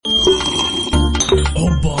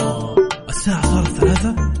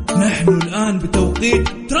في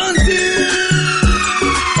ترانزيت.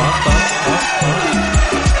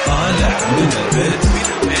 طالع من البيت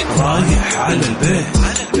رايح على البيت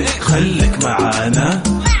خليك معانا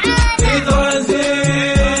في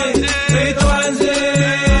ترانزيت. في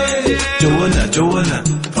ترانزيت جونا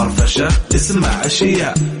فرفشة تسمع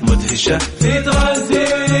أشياء مدهشة في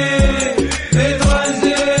ترانزيت. في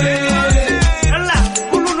ترانزيت يلا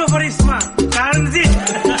كلنا فريسما ترانزيت.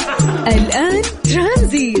 الآن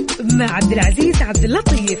ترانزيت مع عبد العزيز عبد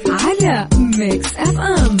اللطيف على ميكس اف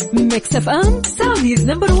ام. ميكس اف ام سعوديز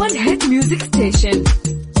نمبر 1 هيت ميوزك ستيشن.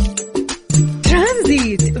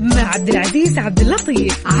 ترانزيت مع عبد العزيز عبد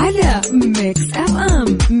اللطيف على ميكس اف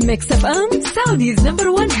ام. ميكس اف ام سعوديز نمبر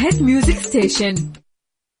 1 هيت ميوزك ستيشن.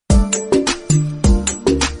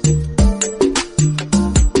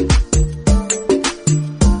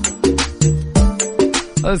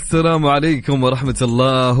 السلام عليكم ورحمة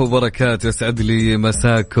الله وبركاته. يسعد لي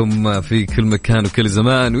مساكم في كل مكان وكل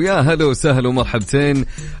زمان، ويا هلا وسهلا ومرحبتين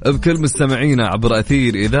بكل مستمعينا عبر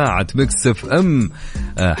أثير إذاعة ميكس اف ام.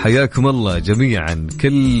 حياكم الله جميعا.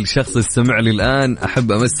 كل شخص يستمع لي الآن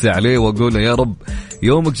أحب أمسي عليه وأقول يا رب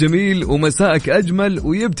يومك جميل ومساءك أجمل،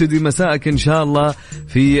 ويبتدي مساءك إن شاء الله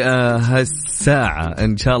في هالساعة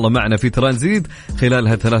إن شاء الله معنا في ترانزيت. خلال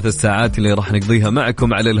هالثلاث الساعات اللي راح نقضيها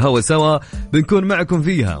معكم على الهوا سوا بنكون معكم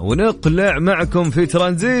فيها ونقلع معكم في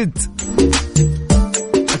ترانزيت.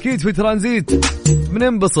 أكيد في ترانزيت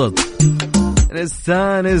بننبسط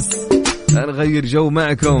نستانس نغير جو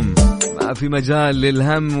معكم، ما في مجال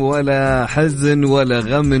للهم ولا حزن ولا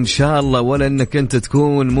غم إن شاء الله، ولا أنك أنت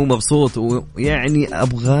تكون مو مبسوط، يعني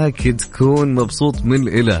أبغاك تكون مبسوط من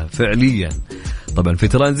الإله فعليا. طبعا في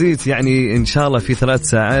ترانزيت يعني إن شاء الله في 3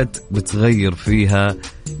 ساعات بتغير فيها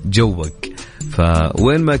جوك،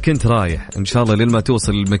 فوين ما كنت رايح إن شاء الله لما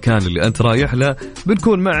توصل المكان اللي أنت رايح له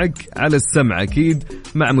بنكون معك على السمع أكيد،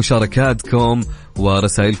 مع مشاركاتكم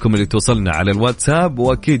ورسائلكم اللي توصلنا على الواتساب،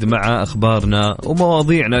 وأكيد مع أخبارنا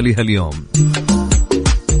ومواضيعنا لها اليوم.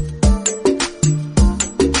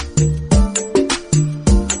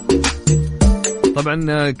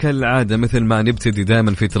 طبعا كالعادة مثل ما نبتدي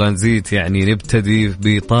دائما في ترانزيت، يعني نبتدي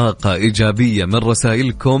بطاقة إيجابية من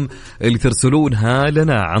رسائلكم اللي ترسلونها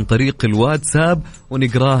لنا عن طريق الواتساب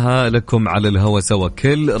ونقراها لكم على الهوا سوا.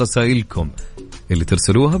 كل رسائلكم اللي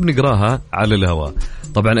ترسلوها بنقراها على الهوا.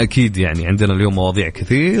 طبعا أكيد يعني عندنا اليوم مواضيع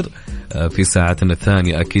كثير في ساعتنا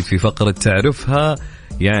الثانية، أكيد في فقرة تعرفها،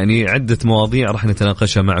 يعني عدة مواضيع راح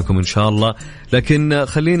نتناقشها معكم إن شاء الله. لكن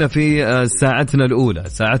خلينا في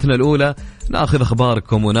ساعتنا الأولى ناخذ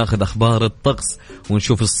أخباركم وناخذ أخبار الطقس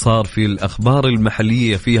ونشوف الصار في الأخبار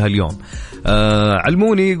المحلية فيها اليوم.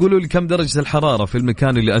 علموني يقولوا لي كم درجة الحرارة في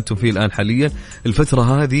المكان اللي أنتم فيه الآن حاليا الفترة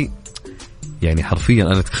هذه. يعني حرفيا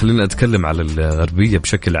أنا خلينا أتكلم على الغربية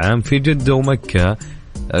بشكل عام، في جدة ومكة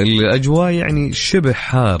الأجواء يعني شبه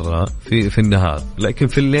حارة في النهار، لكن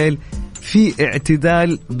في الليل في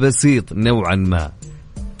اعتدال بسيط نوعا ما.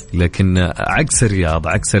 لكن عكس الرياض،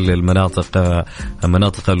 عكس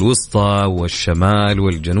المناطق الوسطى والشمال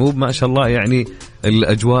والجنوب ما شاء الله، يعني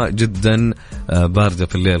الأجواء جدا باردة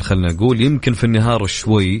في الليل. خلنا نقول يمكن في النهار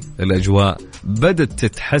شوي الأجواء بدت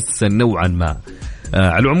تتحسن نوعا ما.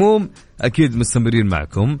 على العموم أكيد مستمرين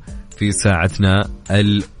معكم في ساعتنا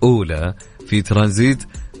الأولى في ترانزيت.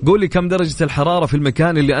 قولي كم درجة الحرارة في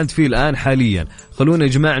المكان اللي أنت فيه الآن حاليا. خلونا يا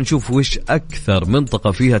جماعة نشوف وش أكثر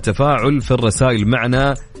منطقة فيها تفاعل في الرسائل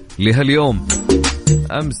معنا لهاليوم.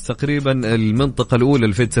 أمس تقريبا المنطقة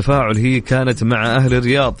الأولى في التفاعل هي كانت مع أهل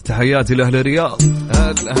الرياض. تحياتي لأهل الرياض،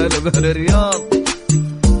 هلا بأهل الرياض.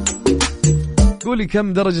 قولي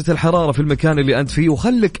كم درجة الحرارة في المكان اللي أنت فيه،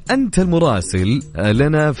 وخلك أنت المراسل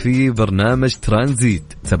لنا في برنامج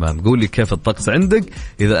ترانزيت. تمام، قولي كيف الطقس عندك.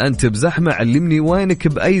 إذا أنت بزحمة علمني وينك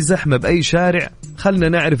بأي زحمة بأي شارع، خلنا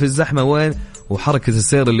نعرف الزحمة وين وحركة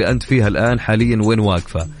السير اللي أنت فيها الآن حاليا وين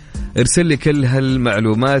واقفة. ارسل لي كل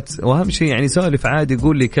هالمعلومات، وأهم شيء يعني سولف عادي.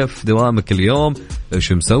 قول لي كيف دوامك اليوم،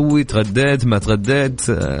 ايش مسوي، تغديت ما تغديت،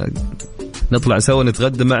 نطلع سوا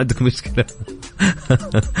نتغدى ما عندك مشكلة.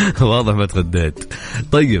 واضح ما تغديت.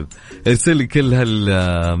 طيب ارسل لي كل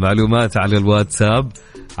هالمعلومات على الواتساب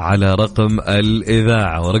على رقم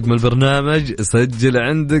الإذاعة ورقم البرنامج. سجل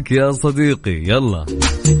عندك يا صديقي، يلا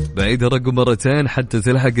بعيد الرقم مرتين حتى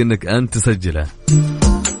تلحق انك انت تسجله.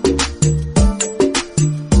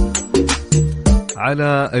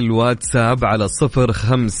 على الواتساب على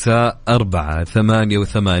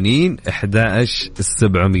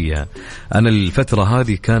 0548811700. أنا الفترة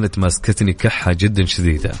هذه كانت ماسكتني كحة جدا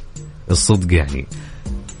شديدة الصدق، يعني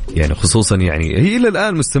خصوصا يعني هي إلى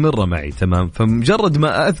الآن مستمرة معي. تمام، فمجرد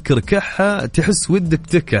ما أذكر كحة تحس ودك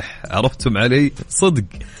تكح، عرفتم علي صدق.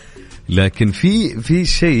 لكن في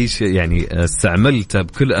شيء يعني استعملته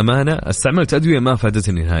بكل أمانة. استعملت أدوية ما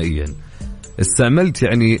فادتني نهائيا. استعملت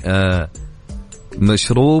يعني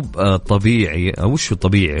مشروب طبيعي، أو شو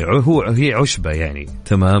طبيعي، هي عشبة يعني،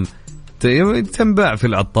 تمام، تنباع في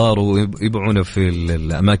العطار ويبيعونه في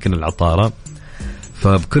الأماكن العطارة.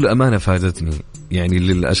 فبكل أمانة فادتني يعني.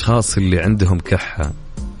 للأشخاص اللي عندهم كحة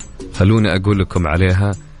خلوني أقول لكم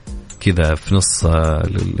عليها كذا في نص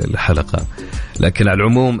الحلقة. لكن على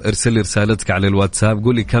العموم ارسل لي رسالتك على الواتساب،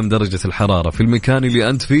 قول لي كم درجة الحرارة في المكان اللي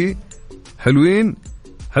أنت فيه. حلوين،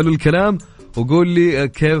 حلو الكلام. وقول لي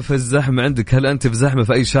كيف الزحمة عندك، هل أنت في زحمة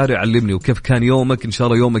في أي شارع؟ علمني. وكيف كان يومك؟ إن شاء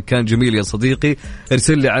الله يومك كان جميل يا صديقي.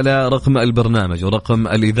 ارسل لي على رقم البرنامج ورقم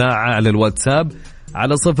الإذاعة على الواتساب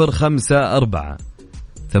على 054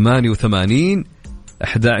 88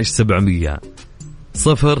 11700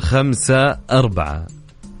 054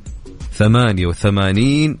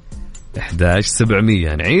 88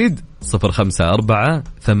 11700. نعيد 054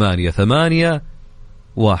 88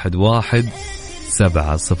 11700.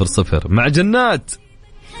 مع جنات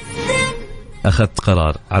أخذت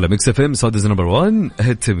قرار على ميكس اف ام سودز نمبر 1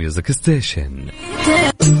 هيت ميوزك ستيشن.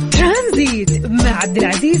 ترانزيت مع عبد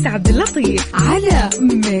العزيز عبد اللطيف على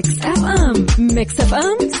ميكس اف ام. ميكس اف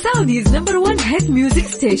ام سعوديز نمبر 1 هيت ميوزك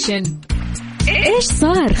ستيشن. ايش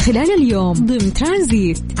صار خلال اليوم ضمن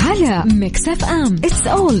ترانزيت على ميكس اف ام. It's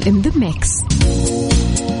all in the mix.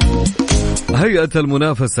 هيئة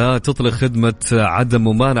المنافسة تطلق خدمة عدم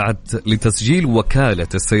ممانعة لتسجيل وكالة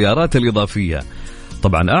السيارات الإضافية.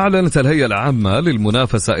 طبعا أعلنت الهيئة العامة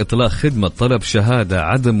للمنافسة إطلاق خدمة طلب شهادة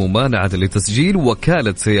عدم ممانعة لتسجيل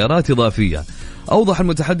وكالة سيارات إضافية. أوضح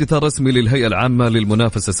المتحدث الرسمي للهيئة العامة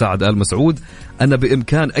للمنافسة سعد آل مسعود أن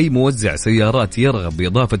بإمكان أي موزع سيارات يرغب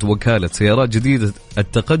بإضافة وكالة سيارات جديدة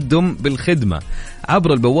التقدم بالخدمة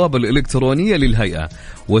عبر البوابة الإلكترونية للهيئة.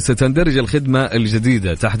 وستندرج الخدمة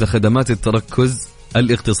الجديدة تحت خدمات التركز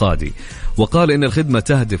الاقتصادي. وقال إن الخدمة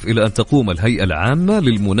تهدف إلى أن تقوم الهيئة العامة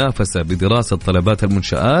للمنافسة بدراسة طلبات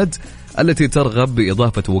المنشآت التي ترغب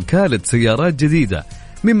بإضافة وكالة سيارات جديدة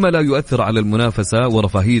مما لا يؤثر على المنافسة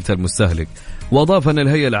ورفاهية المستهلك. وأضاف أن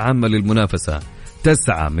الهيئة العامة للمنافسة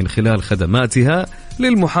تسعى من خلال خدماتها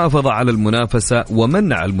للمحافظة على المنافسة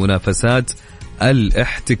ومنع المنافسات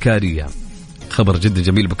الاحتكارية. خبر جدا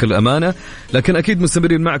جميل بكل أمانة. لكن أكيد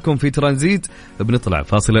مستمرين معكم في ترانزيت. بنطلع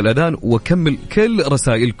فاصل الأذان وكمل كل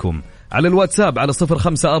رسائلكم على الواتساب على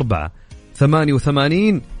 054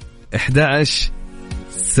 88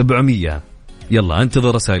 11700. يلا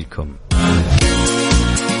انتظر رسائلكم.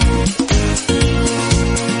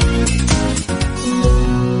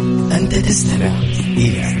 أنت تستمع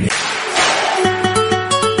إلى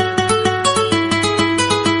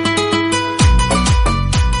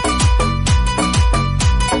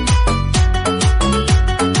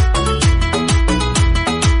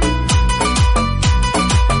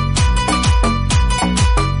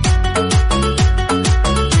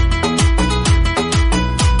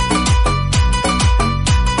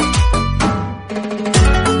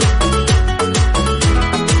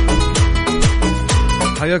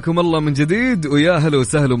حياكم الله من جديد، ويا هلا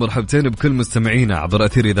وسهلا ومرحبتين بكل مستمعينا عبر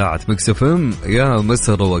أثير إذاعة ميكس اف ام. يا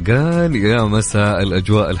مساء الروقان، يا مساء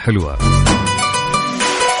الأجواء الحلوة.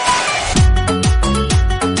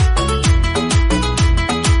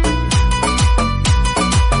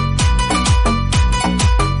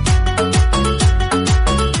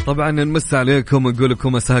 طبعا نمسي عليكم ونقول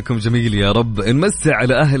لكم مساكم جميل يا رب. نمسي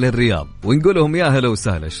على أهل الرياض ونقول لهم يا هلا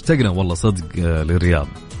وسهلا. اشتقنا والله صدق للرياض.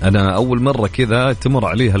 أنا أول مرة كذا تمر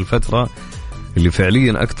عليها الفترة اللي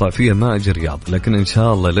فعليا أقطع فيها ما أجي الرياض، لكن إن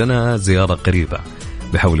شاء الله لنا زيارة قريبة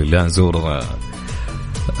بحول الله نزور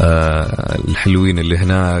الحلوين اللي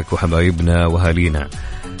هناك وحبايبنا وهالينا.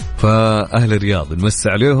 فأهل الرياض نمسي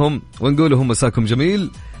عليهم ونقول لهم مساكم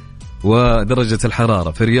جميل. ودرجة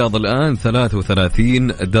الحرارة في الرياض الآن 33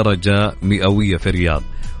 درجة مئوية في الرياض.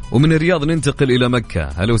 ومن الرياض ننتقل إلى مكة.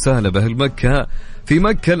 هلا وسهلا بأهل مكة. في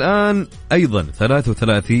مكة الآن أيضا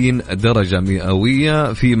 33 درجة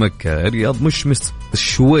مئوية في مكة. الرياض مش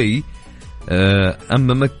شوي،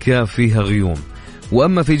 أما مكة فيها غيوم.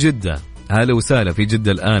 وأما في جدة، هلا وسهلا في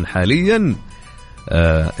جدة الآن حاليا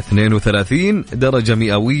 32 درجة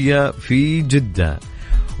مئوية في جدة.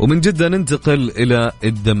 ومن جدة ننتقل إلى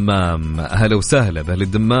الدمام. هلا وسهلا بأهل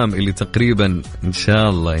الدمام اللي تقريبا إن شاء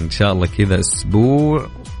الله كذا أسبوع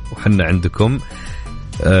وحنا عندكم.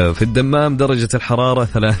 في الدمام درجة الحرارة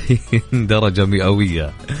 30 درجة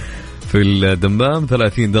مئوية في الدمام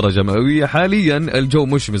 30 درجة مئوية حاليا. الجو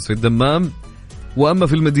مشمس في الدمام. وأما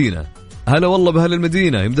في المدينة، هلا والله بأهل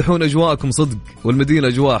المدينة، يمدحون أجواءكم صدق. والمدينة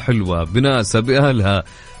أجواء حلوة بناسها بأهلها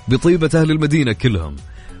بطيبة أهل المدينة كلهم.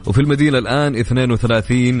 وفي المدينة الآن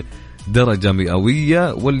 32 درجة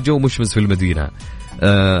مئوية والجو مشمس في المدينة.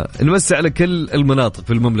 نمسي على كل المناطق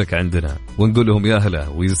في المملكة عندنا ونقول لهم يا هلا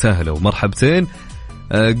ويسهلا ومرحبتين.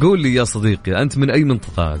 قول لي يا صديقي أنت من أي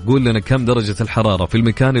منطقة، قول لنا كم درجة الحرارة في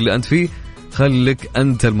المكان اللي أنت فيه، خليك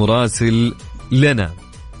أنت المراسل لنا.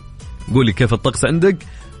 قول لي كيف الطقس عندك،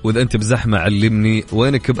 وإذا أنت بزحمة علمني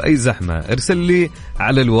وينك بأي زحمة، ارسل لي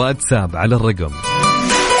على الواتساب على الرقم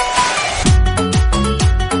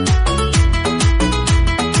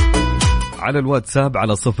على الواتساب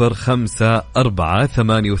على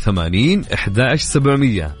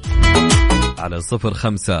 0548811700 على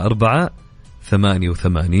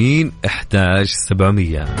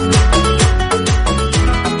 0548811700.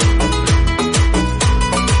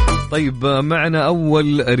 طيب معنا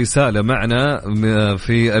أول رسالة معنا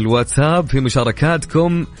في الواتساب في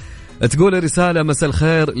مشاركاتكم. تقول رسالة: مساء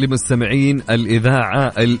الخير لمستمعين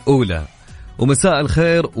الإذاعة الأولى، ومساء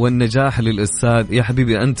الخير والنجاح للأستاذ. يا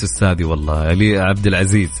حبيبي أنت أستاذي والله علي عبد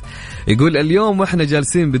العزيز. يقول اليوم وإحنا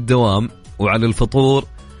جالسين بالدوام وعلى الفطور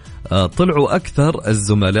طلعوا أكثر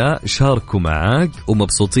الزملاء شاركوا معاك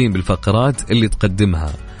ومبسوطين بالفقرات اللي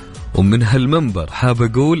تقدمها، ومن هالمنبر حاب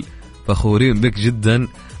أقول فخورين بك جدا.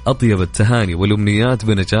 أطيب التهاني والأمنيات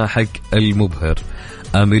بنجاحك المبهر،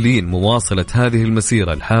 آملين مواصلة هذه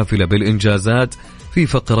المسيرة الحافلة بالإنجازات في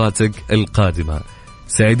فقراتك القادمة.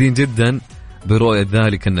 سعيدين جدا برؤية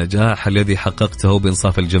ذلك النجاح الذي حققته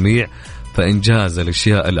بإنصاف الجميع، فإنجاز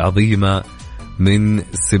الأشياء العظيمة من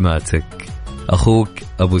سماتك. أخوك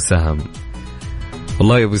أبو سهم.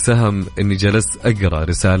 والله يا أبو سهم إني جلست أقرأ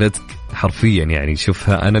رسالتك حرفيا، يعني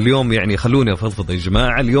شوفها أنا اليوم، يعني خلوني أفضفض يا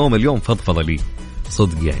جماعة، اليوم فضفض لي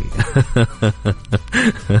صدق يعني.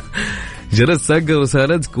 جلست أقرأ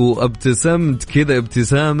رسالتك وابتسمت كذا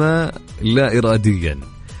ابتسامة لا إراديا.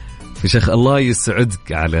 يا شيخ الله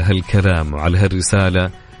يسعدك على هالكلام وعلى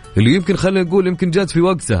هالرسالة اللي يمكن خلينا نقول يمكن جات في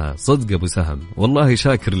وقتها. صدق أبو سهم والله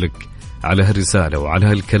شاكر لك على هالرسالة وعلى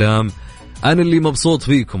هالكلام. أنا اللي مبسوط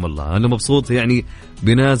فيكم والله، أنا مبسوط يعني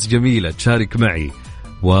بناس جميلة تشارك معي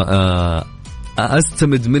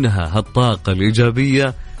وأستمد منها هالطاقة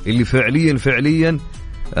الإيجابية اللي فعليا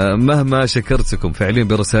مهما شكرتكم فعليا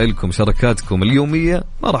برسائلكم شركاتكم اليومية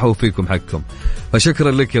ما راح أوفيكم حقكم.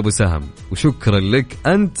 فشكرا لك يا أبو سهم، وشكرا لك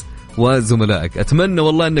أنت وزملائك. أتمنى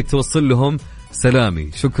والله أنك توصل لهم سلامي.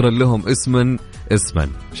 شكرا لهم اسما.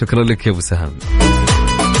 شكرا لك يا أبو سهم.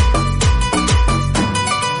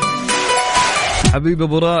 حبيب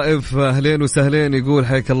أبو رائف أهلين وسهلين. يقول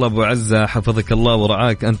حياك الله أبو عزة، حفظك الله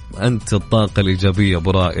ورعاك. أنت الطاقة الإيجابية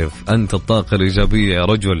أبو رائف، أنت الطاقة الإيجابية يا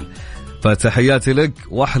رجل. فتحياتي لك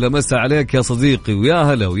وأحلى مسا عليك يا صديقي، ويا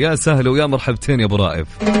هلا ويا سهلا ويا مرحبتين يا أبو رائف.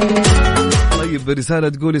 طيب رسالة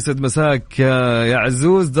تقول يسعد مساك يا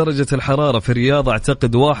عزوز، درجة الحرارة في الرياض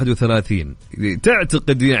أعتقد 31.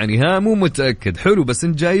 تعتقد يعني ها مو متأكد. حلو بس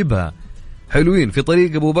انت جايبها حلوين. في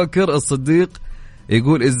طريق أبو بكر الصديق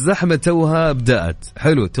يقول الزحمة توها بدأت.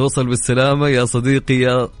 حلو، توصل بالسلامة يا صديقي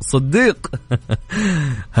يا صديق.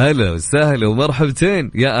 هلا وسهلا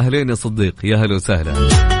ومرحبتين يا أهلين يا صديق، يا هلا وسهلا.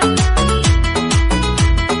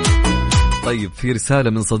 طيب في رسالة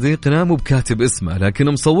من صديقنا مو بكاتب اسمه لكن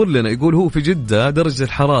مصور لنا، يقول هو في جدة درجة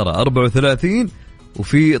الحرارة 34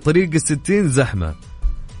 وفي طريق 60 زحمة،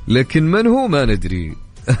 لكن من هو ما ندري.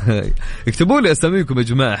 اكتبوا لي أساميكم يا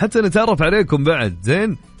جماعة حتى نتعرف عليكم بعد.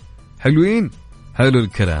 زين حلوين، حلو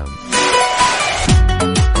الكلام.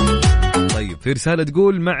 طيب في رسالة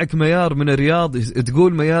تقول معك ميار من الرياض.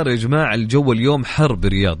 تقول ميار يا جماعة الجو اليوم حر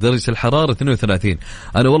بالرياض، درجة الحرارة 32.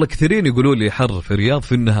 أنا والله كثيرين يقولوا لي حر في الرياض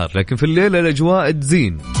في النهار، لكن في الليل الأجواء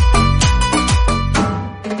تزين.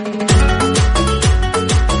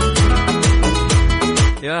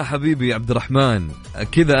 يا حبيبي يا عبد الرحمن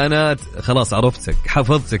كذا أنا خلاص عرفتك،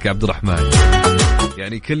 حفظتك يا عبد الرحمن،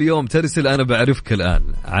 يعني كل يوم ترسل أنا بعرفك الآن،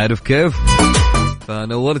 عارف كيف؟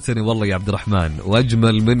 فنورتني والله يا عبد الرحمن،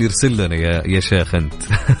 وأجمل من يرسل لنا يا شيخ أنت.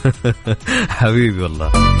 حبيبي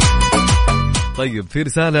والله. طيب في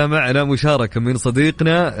رسالة معنا مشاركة من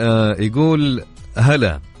صديقنا يقول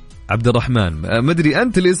هلا عبد الرحمن. مدري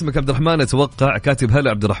أنت اللي اسمك عبد الرحمن أتوقع، كاتب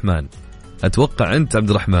هلا عبد الرحمن، أتوقع أنت عبد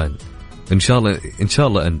الرحمن، إن شاء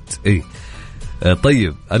الله أنت. إيه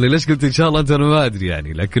طيب أنا ليش قلت إن شاء الله أنت أنا ما أدري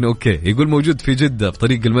يعني، لكن أوكي. يقول موجود في جدة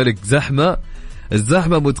بطريق الملك، زحمة،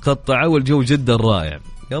 الزحمة متقطعة والجو جدا رائع.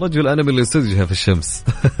 يا رجل أنا من اللي استجهة في الشمس.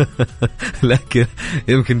 لكن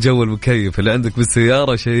يمكن جو المكيف اللي عندك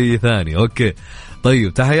بالسيارة شيء ثاني. أوكي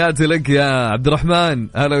طيب تحياتي لك يا عبد الرحمن،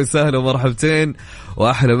 أهلا وسهلا ومرحبتين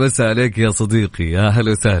وأحلى مساء عليك يا صديقي، يا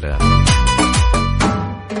أهلا وسهلا.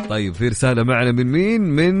 طيب في رسالة معنا من مين؟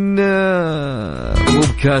 من مو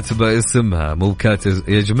بكاتبة اسمها، مو بكاتب.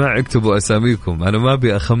 يا جماعة اكتبوا أساميكم، أنا ما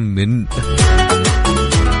أبي أخمن.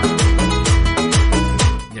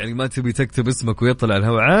 يعني ما تبي تكتب اسمك ويطلع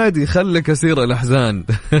الهواء عادي، خلك أسير الأحزان.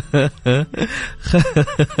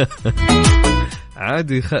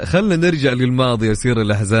 عادي خلنا نرجع للماضي أسير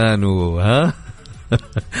الأحزان وها.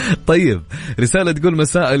 طيب رسالة تقول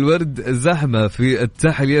مساء الورد، زحمة في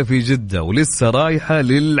التحلية في جدة ولسه رايحة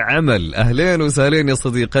للعمل. أهلين وسهلين يا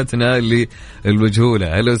صديقتنا اللي المجهولة،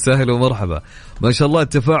 أهلا وسهلا ومرحبا. ما شاء الله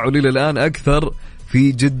التفاعل إلى الآن أكثر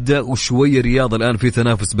في جدة وشوية رياض، الآن في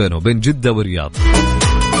تنافس بينه بين جدة ورياض.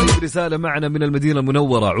 طيب رسالة معنا من المدينة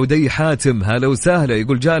المنورة، عدي حاتم هلا وسهلا،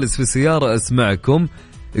 يقول جالس في السيارة أسمعكم،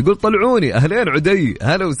 يقول طلعوني. أهلين عدي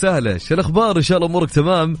هلا وسهلا، شو الأخبار؟ إن شاء الله أمورك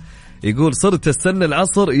تمام. يقول صرت استنى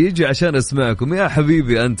العصر يجي عشان أسمعكم. يا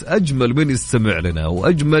حبيبي أنت أجمل من يستمع لنا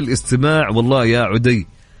وأجمل استماع والله يا عدي،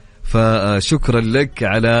 فشكرا لك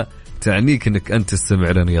على تعنيك أنك أنت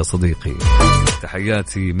تستمع لنا يا صديقي.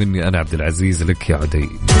 تحياتي مني أنا عبد العزيز لك يا عدي.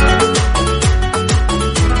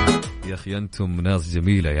 يا أخي أنتم ناس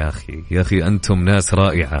جميلة، يا أخي أنتم ناس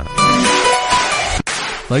رائعة.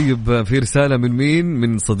 طيب في رسالة من مين؟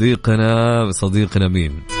 من صديقنا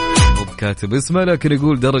مين؟ كاتب اسمه لكن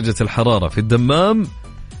يقول درجة الحرارة في الدمام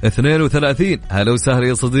 32. هلا وسهلا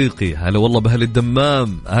يا صديقي، هلا والله بأهل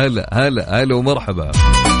الدمام، هلا ومرحبا.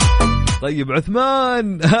 طيب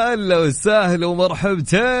عثمان هلا وسهلا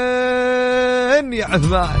ومرحبتين يا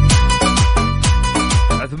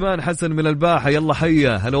عثمان حسن من الباحة، يلا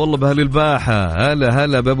حيا. هلا والله بأهل الباحة،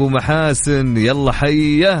 هلا بأبو محاسن، يلا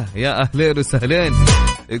حيا يا أهلين وسهلين.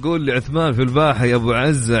 يقول لي عثمان في الباحة يا أبو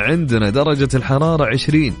عزة عندنا درجة الحرارة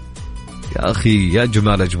 20. يا أخي يا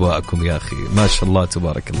جمال أجواءكم يا أخي، ما شاء الله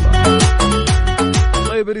تبارك الله.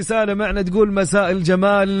 طيب رسالة معنا تقول مساء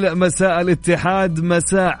الجمال، مساء الاتحاد،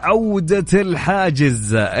 مساء عودة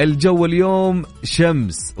الحاجز. الجو اليوم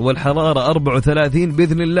شمس والحرارة 34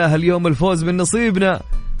 بإذن الله اليوم الفوز من نصيبنا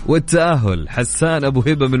والتأهل. حسان أبو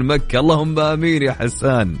هبة من مكة، اللهم آمين يا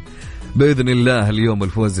حسان. بإذن الله اليوم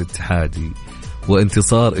الفوز اتحادي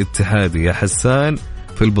وانتصار اتحادي يا حسان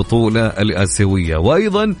في البطولة الآسيوية،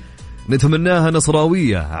 وأيضا نتمناها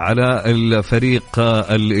نصراوية على الفريق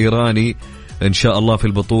الإيراني إن شاء الله في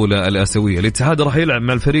البطولة الآسيوية. الاتحاد راح يلعب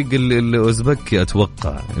مع الفريق الأوزبكي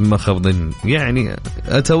أتوقع، إما خفض يعني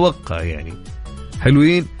أتوقع يعني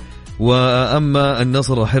حلوين، وأما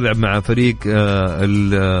النصر راح يلعب مع فريق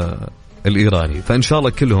الإيراني. فإن شاء الله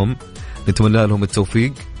كلهم نتمنى لهم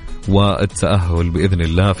التوفيق والتأهل بإذن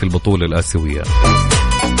الله في البطولة الآسيوية.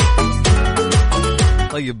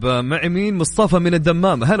 طيب مع مين؟ مصطفى من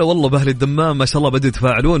الدمام، هلا والله بأهل الدمام، ما شاء الله بدأوا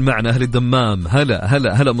يتفاعلون معنا أهل الدمام.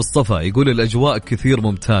 هلا مصطفى. يقول الأجواء كثير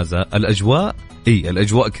ممتازة، الأجواء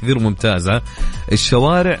كثير ممتازة،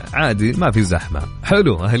 الشوارع عادي ما في زحمة.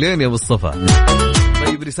 حلو، أهلين يا مصطفى.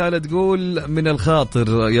 طيب رسالة تقول من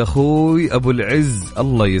الخاطر يا أخوي أبو العز،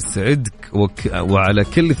 الله يسعدك وعلى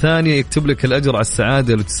كل ثانية يكتب لك الأجر على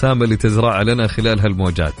السعادة والابتسامة اللي تزرع لنا خلال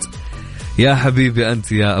هالموجات. يا حبيبي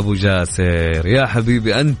أنت يا أبو جاسر، يا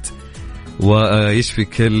حبيبي أنت، ويشفي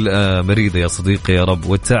كل مريضة يا صديقي يا رب،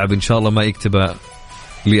 والتعب إن شاء الله ما يكتبه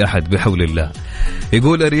لأحد بحول الله.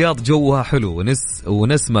 يقول الرياض جوها حلو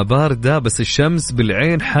ونسمة باردة بس الشمس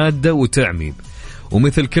بالعين حادة وتعميم،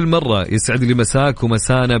 ومثل كل مرة يسعد لي مساك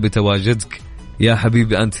ومسانا بتواجدك يا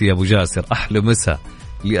حبيبي أنت يا أبو جاسر. أحلى مسا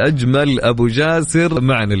لأجمل أبو جاسر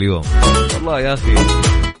معنا اليوم، والله يا أخي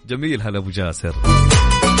جميل هلا أبو جاسر.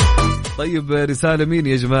 طيب رسالة مين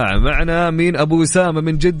يا جماعة؟ معنا مين؟ أبو أسامة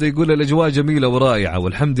من جدة، يقول الأجواء جميلة ورائعة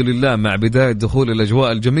والحمد لله. مع بداية دخول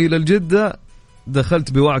الأجواء الجميلة لجدة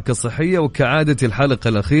دخلت بوعكة صحية، وكعادة الحلقة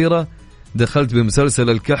الأخيرة دخلت بمسلسل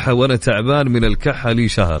الكحة وأنا تعبان من الكحة لي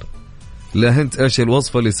شهر. لا هنت إيش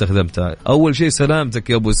الوصفة اللي استخدمتها؟ أول شيء سلامتك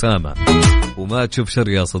يا أبو أسامة وما تشوف شر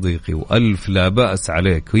يا صديقي، وألف لا بأس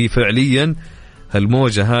عليك. هي فعليا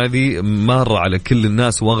هالموجة هذه مرة على كل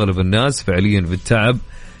الناس وأغلب الناس فعليا بالتعب.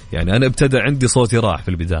 يعني أنا ابتدى عندي صوتي راح في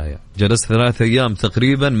البداية، جلست 3 أيام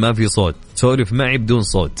تقريبا ما في صوت، سولف معي بدون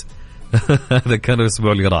صوت. هذا كان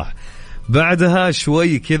الأسبوع اللي راح. بعدها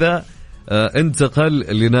شوي كذا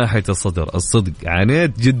انتقل لناحية الصدق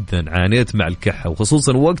عانيت جدا، عانيت مع الكحة،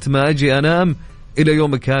 وخصوصا وقت ما أجي أنام إلى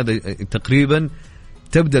يومك هذا تقريبا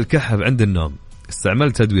تبدأ الكحة عند النوم.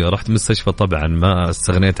 استعملت أدوية، رحت مستشفى طبعا، ما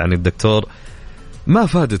استغنيت عن الدكتور، ما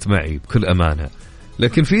فادت معي بكل أمانة.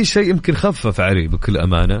 لكن في شيء يمكن خفف علي بكل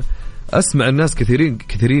أمانة، أسمع الناس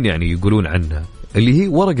كثيرين يعني يقولون عنها، اللي هي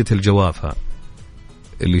ورقة الجوافة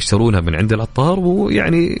اللي يشترونها من عند العطار،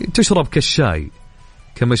 ويعني تشرب كالشاي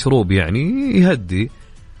كمشروب يعني يهدي.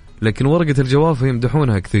 لكن ورقة الجوافة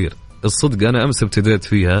يمدحونها كثير. الصدق أنا أمس ابتديت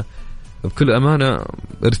فيها بكل أمانة،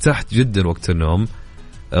 ارتحت جدا وقت النوم،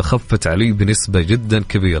 خفت علي بنسبة جدا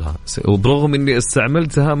كبيرة، وبرغم أني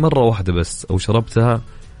استعملتها مرة واحدة بس أو شربتها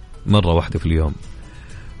مرة واحدة في اليوم.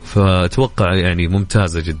 فأتوقع يعني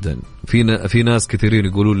ممتازة جدا. في ناس كثيرين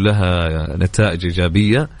يقولون لها نتائج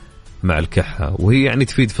إيجابية مع الكحة، وهي يعني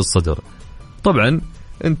تفيد في الصدر. طبعا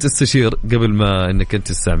أنت تستشير قبل ما أنك أنت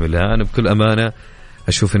تستعملها. أنا بكل أمانة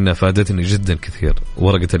أشوف أنها فادتني جدا كثير.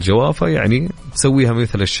 ورقة الجوافة يعني تسويها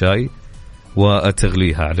مثل الشاي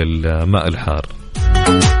وتغليها على الماء الحار.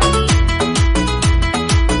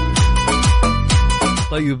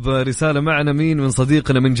 طيب رسالة معنا مين من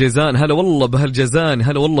صديقنا من جيزان. هلا والله بهالجيزان،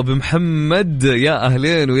 هلا والله بمحمد، يا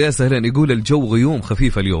أهلين ويا سهلين. يقول الجو غيوم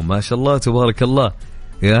خفيفة اليوم ما شاء الله تبارك الله.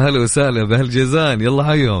 يا هلا وسهلا بهالجيزان، يلا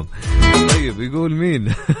حيهم. طيب يقول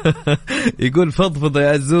مين؟ يقول فضفض يا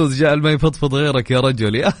عزوز، جعل ما يفضفض غيرك يا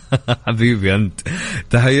رجل. يا حبيبي أنت.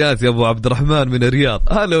 تحيات يا أبو عبد الرحمن من الرياض.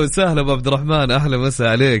 هلا وسهلا أبو عبد الرحمن، أحلى مساء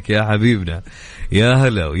عليك يا حبيبنا. يا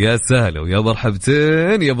هلا ويا سهلا ويا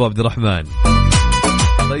مرحبتين يا أبو عبد الرحمن.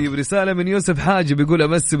 طيب رسالة من يوسف حاجب يقول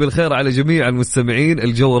أمسي بالخير على جميع المستمعين،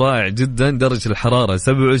 الجو رائع جدا، درجة الحرارة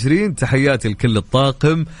 27. تحياتي لكل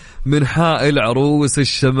الطاقم من حائل عروس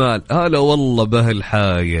الشمال. هلا والله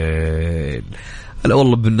بهالحايل، هلا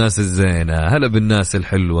والله بالناس الزينة، هلا بالناس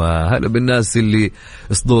الحلوة، هلا بالناس اللي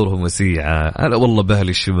صدورهم وسيعة، هلا والله بأهل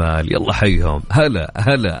الشمال. يلا حيهم، هلا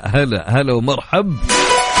هلا هلا هلا ومرحب.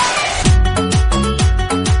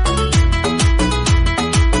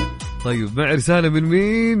 طيب مع رسالة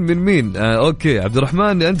من مين أوكي عبد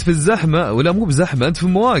الرحمن، أنت في الزحمة ولا مو بزحمة؟ أنت في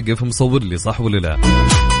مواقف مصور لي صح ولا لا؟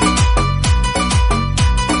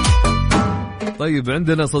 طيب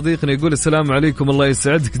عندنا صديقنا يقول السلام عليكم، الله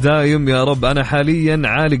يسعدك دايم يا رب. أنا حاليا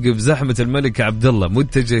عالق بزحمة الملك عبد الله،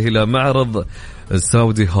 متجه إلى معرض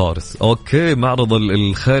السعودي هورس. أوكي معرض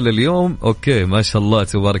الخيل اليوم. أوكي ما شاء الله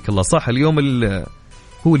تبارك الله. صح اليوم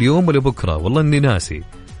هو اليوم ولا بكرة؟ والله إني ناسي،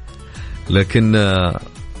 لكن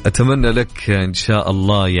أتمنى لك إن شاء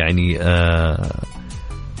الله يعني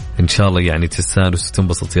إن شاء الله يعني تستانس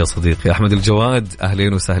وتنبسط يا صديقي. أحمد الجواد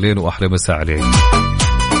أهلين وسهلين وأحلى مساء عليك.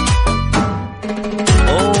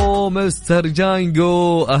 أوه مستر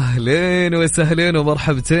جانجو أهلين وسهلين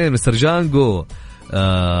ومرحبتين مستر جانجو.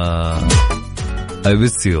 I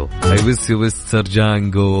miss you مستر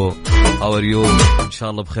جانجو. How are you؟ إن شاء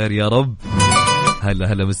الله بخير يا رب.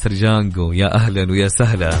 هلا مستر جانجو، يا أهلا ويا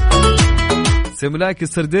سهلا. سيملاك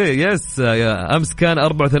السردي يس، يا أمس كان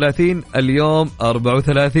 34 اليوم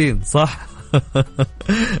 34 صح.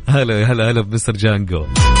 هلا بمستر جانجو.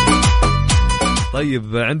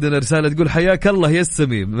 طيب عندنا رسالة تقول حياك الله يا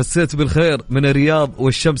السمي، مسيت بالخير من الرياض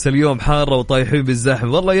والشمس اليوم حارة وطايحين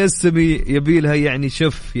بالزحمة. والله يا السمي يبيلها يعني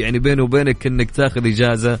شف يعني بيني وبينك انك تاخذ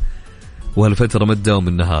إجازة وهالفترة مداوم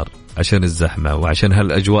النهار عشان الزحمة وعشان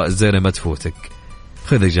هالأجواء الزينة ما تفوتك.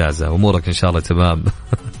 خذ إجازة وأمورك إن شاء الله تمام.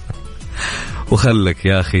 وخلك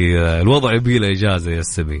يا أخي الوضع يبيله إجازة يا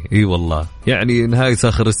السمي. إي والله يعني نهاية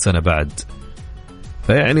آخر السنة بعد،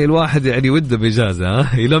 فيعني الواحد يعني وده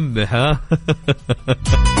بإجازة يلمح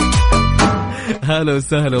هلا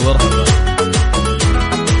وسهلا ومرحبا.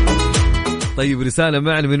 طيب رسالة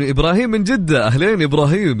معنا من إبراهيم من جدة. أهلين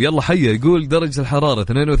إبراهيم، يلا حيا. يقول درجة الحرارة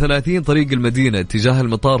 32 طريق المدينة اتجاه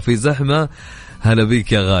المطار في زحمة. هلا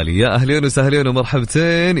بيك يا غالي، يا أهلين وسهلين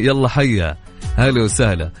ومرحبتين، يلا حيا هلا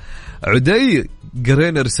وسهلا. عدي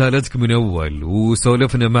قرينا رسالتك من أول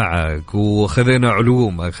وسولفنا معك وخذينا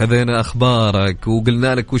علومك، خذينا أخبارك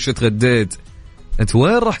وقلنا لك وش تغديت. أنت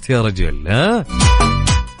وين رحت يا رجل؟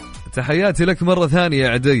 تحياتي لك مرة ثانية يا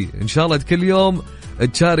عدي، إن شاء الله كل يوم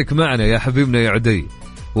تشارك معنا يا حبيبنا يا عدي،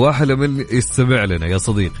 واحلى من يستمع لنا يا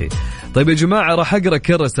صديقي. طيب يا جماعة راح أقرأ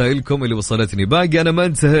كل رسائلكم اللي وصلتني، باقي أنا ما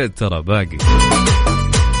انتهيت ترى باقي،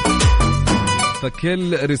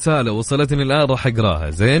 فكل رسالة وصلتني الآن راح أقراها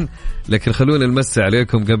زين. لكن خلونا نمسي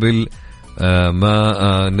عليكم قبل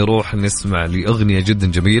ما نروح نسمع لأغنية جدا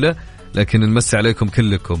جميلة، لكن نمسي عليكم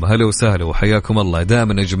كلكم. هلا وسهلا وحياكم الله.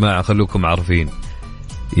 دائما يا جماعة خلوكم عارفين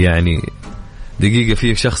يعني دقيقة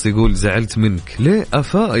في شخص يقول زعلت منك ليه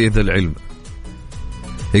أفائد العلم.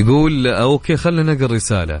 يقول أوكي خلنا نقرأ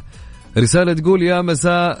رسالة تقول يا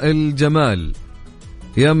مساء الجمال،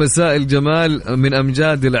 يا مساء الجمال من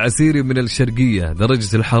أمجاد العسيري من الشرقية،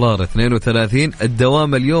 درجة الحرارة 32،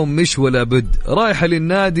 الدوام اليوم مش ولا بد، رايحة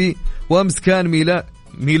للنادي وأمس كان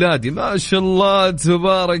ميلادي. ما شاء الله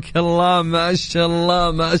تبارك الله، ما شاء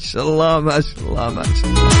الله ما شاء الله ما شاء الله ما شاء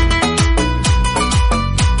الله.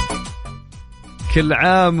 كل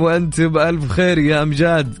عام وأنت بألف خير يا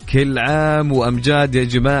أمجاد، كل عام وأمجاد يا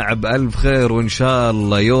جماعة بألف خير، وإن شاء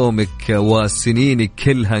الله يومك وسنينك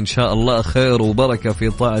كلها إن شاء الله خير وبركة في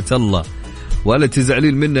طاعة الله، ولا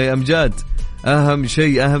تزعلين منا يا أمجاد. أهم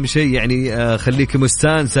شيء يعني خليك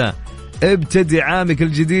مستانسة، ابتدي عامك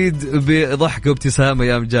الجديد بضحك وابتسامة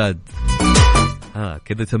يا أمجاد.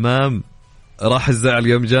 كذا تمام. راح الزعل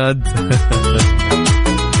يا مجاد.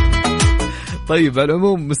 طيب على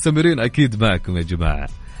العموم مستمرين أكيد معكم يا جماعة،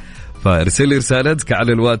 فارسل لي رسالتك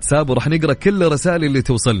على الواتساب وراح نقرأ كل الرسائل اللي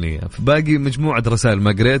توصلني. باقي مجموعة رسائل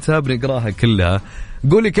ما قريتها بنقراها كلها.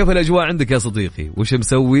 قولي كيف الأجواء عندك يا صديقي، وش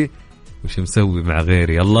مسوي مع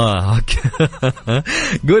غيري. الله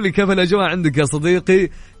قولي كيف الأجواء عندك يا صديقي،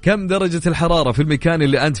 كم درجة الحرارة في المكان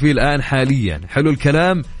اللي أنت فيه الآن حاليا. حلو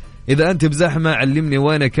الكلام. إذا أنت بزحمة علمني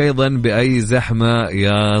وينك أيضا بأي زحمة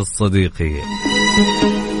يا صديقي.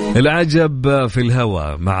 العجب في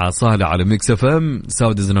الهواء مع صالح على ميكس اف ام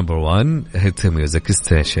ساودز نمبر 1 هيت ميوزك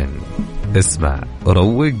ستيشن. اسمع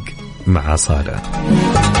وروق مع صالح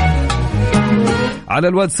على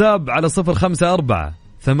الواتساب على 054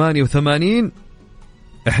 88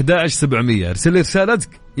 11700. ارسل لي رسالتك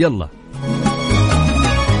يلا.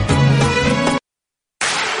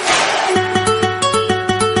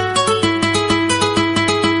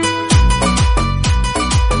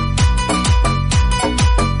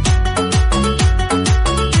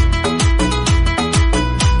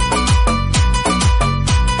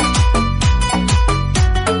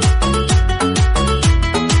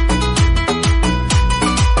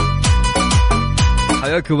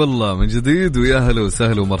 حياكم الله من جديد ويا هلا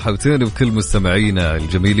وسهلا ومرحبتين بكل مستمعينا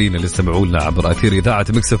الجميلين اللي استمعوا لنا عبر أثير إذاعة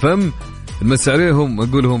ميكس اف ام. نمسي عليهم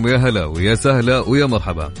أقول لهم يا هلا ويا سهلا ويا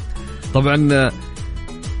مرحبا. طبعا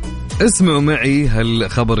اسمعوا معي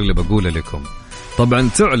هالخبر اللي بقوله لكم. طبعا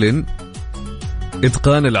تعلن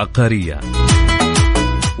إتقان العقارية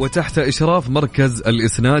وتحت إشراف مركز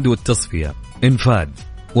الإسناد والتصفية إنفاذ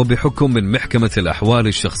وبحكم من محكمة الأحوال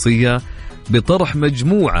الشخصية بطرح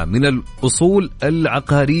مجموعة من الأصول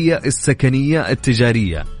العقارية السكنية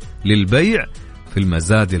التجارية للبيع في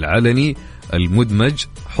المزاد العلني المدمج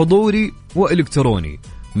حضوري وإلكتروني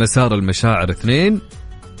مسار المشاعر 2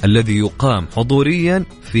 الذي يقام حضوريا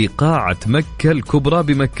في قاعة مكة الكبرى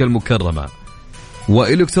بمكة المكرمة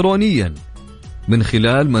وإلكترونيا من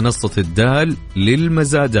خلال منصة الدال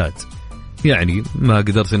للمزادات. يعني ما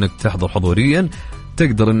قدرت أنك تحضر حضوريا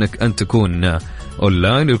تقدر أنك أن تكون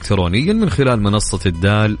أونلاين إلكترونيا من خلال منصة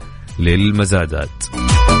الدال للمزادات.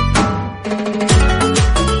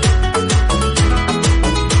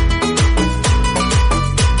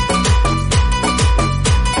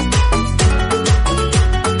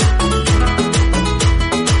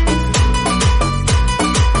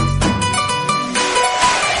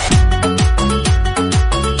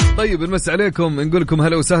 طيب نمس عليكم نقول لكم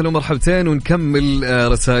هلا وسهلا ومرحبتين ونكمل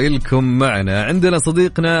رسائلكم معنا. عندنا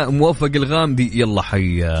صديقنا موفق الغامدي يلا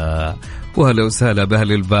حيا وهلا وسهلا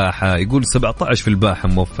بأهل الباحة يقول 17 في الباحة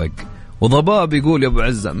موفق. وضباب يقول يا أبو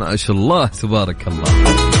عزة ما شاء الله تبارك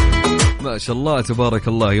الله ما شاء الله تبارك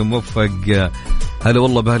الله يا موفق. هلا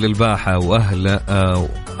والله بأهل الباحة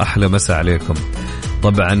أحلى مساء عليكم.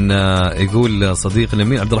 طبعا يقول صديقنا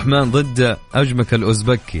مين عبد الرحمن ضد أجمك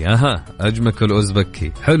الأوزبكي. أجمك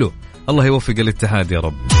الأوزبكي حلو الله يوفق الاتحاد يا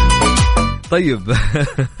رب. طيب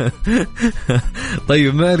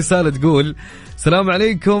طيب ما رسالة تقول السلام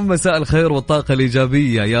عليكم مساء الخير والطاقة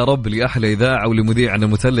الإيجابية يا رب لأحلى إذاعة ولمذيعنا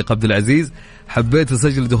المتلق عبد العزيز. حبيت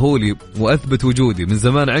أسجل دخولي وأثبت وجودي من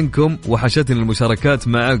زمان عنكم وحشتني المشاركات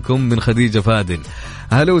معكم من خديجة فادن.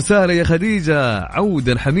 هلا وسهلا يا خديجة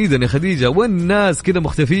عودا حميدا يا خديجة والناس كذا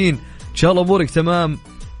مختفين إن شاء الله أمورك تمام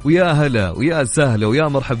ويا هلا ويا سهلا ويا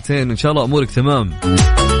مرحبتين إن شاء الله أمورك تمام.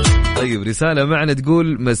 طيب رسالة معنا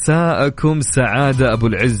تقول مساءكم سعادة أبو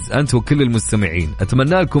العز أنت وكل المستمعين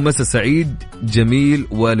أتمنى لكم مساء سعيد جميل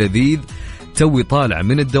ولذيذ. توي طالع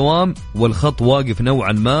من الدوام والخط واقف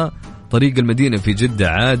نوعا ما طريق المدينة في جدة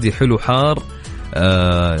عادي حلو حار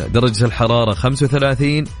درجة الحرارة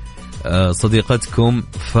 35. صديقتكم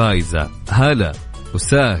فايزة. هلا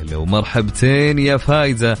وسهلا ومرحبتين يا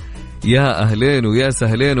فايزة يا أهلين ويا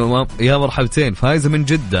سهلين ويا مرحبتين فايزة من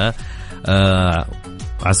جدة.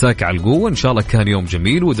 عساك على القوة إن شاء الله كان يوم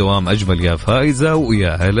جميل ودوام أجمل يا فايزة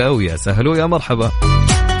ويا هلا ويا سهلا ويا مرحبا.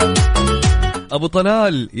 أبو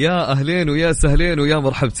طلال يا أهلين ويا سهلين ويا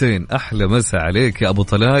مرحبتين أحلى مساء عليك يا أبو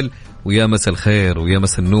طلال ويا مساء الخير ويا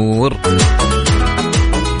مساء النور.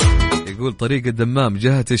 يقول طريق الدمام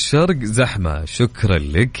جهة الشرق زحمة شكرا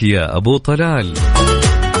لك يا أبو طلال.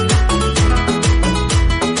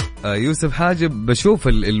 يوسف حاجب بشوف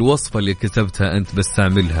الوصفة اللي كتبتها أنت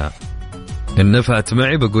بستعملها إن نفعت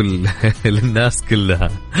معي بقول للناس كلها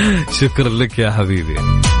شكرا لك يا حبيبي.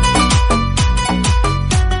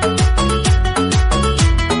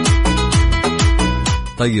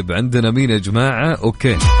 طيب عندنا مين يا جماعة؟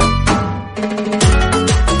 أوكي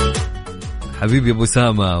حبيبي أبو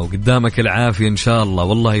سامة وقدامك العافية إن شاء الله.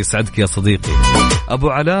 والله يسعدك يا صديقي. أبو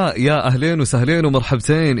علاء يا أهلين وسهلين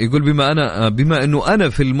ومرحبتين. يقول بما أنه أنا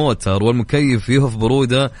في الموتر والمكيف فيه في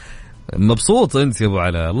برودة. مبسوط أنت يا أبو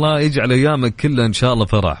علاء، الله يجعل أيامك كلها إن شاء الله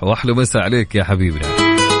فرح وأحلى مساء عليك يا حبيبي.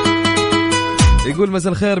 يقول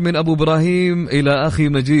مساء الخير من أبو إبراهيم إلى أخي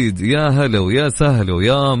مجيد، يا هلا ويا سهلا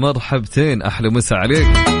ويا مرحبتين، أحلى مساء عليك.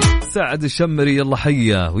 سعد الشمري يلا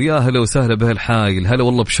حيا ويا هلا وسهلا به الحايل، هلا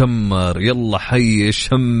والله بشمر، يلا حي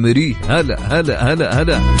الشمري، هلا هلا هلا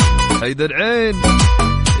هلا. حيدر عين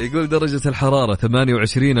يقول درجة الحرارة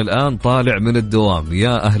 28 الآن، طالع من الدوام،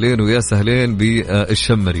 يا أهلين ويا سهلين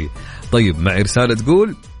بالشمري. طيب معي رسالة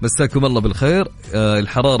تقول مساكم الله بالخير،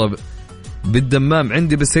 الحرارة بالدمام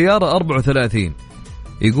عندي بالسيارة 34.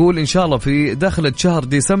 يقول إن شاء الله في دخلة شهر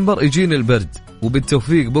ديسمبر يجيني البرد،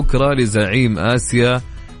 وبالتوفيق بكرة لزعيم آسيا.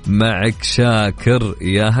 معك شاكر،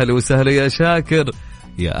 يا هلا وسهلا يا شاكر،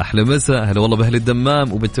 يا أحلى مساء، هلا والله بأهل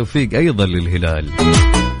الدمام، وبالتوفيق أيضا للهلال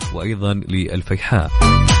وأيضا للفيحاء.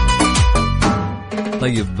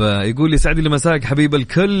 طيب يقول يسعد لي مساك حبيب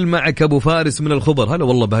الكل، معك أبو فارس من الخبر، هلا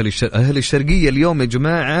والله بأهل أهل الشرقية اليوم يا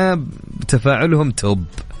جماعة تفاعلهم توب.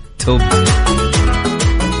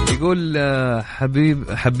 يقول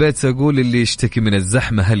حبيت أقول اللي يشتكي من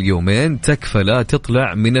الزحمة هاليومين تكفى لا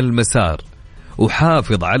تطلع من المسار،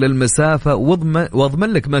 وحافظ على المسافة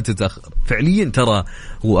واضمن لك ما تتأخر. فعليا ترى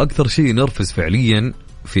هو أكثر شيء نرفز فعليا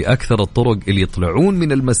في أكثر الطرق اللي يطلعون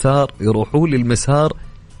من المسار يروحون للمسار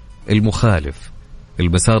المخالف،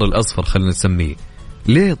 المسار الأصفر خلنا نسميه.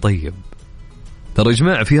 ليه طيب؟ ترى يا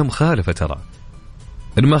جماعة فيها مخالفة، ترى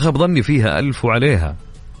إن ما خاب ظني فيها ألف وعليها.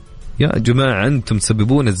 يا جماعة أنتم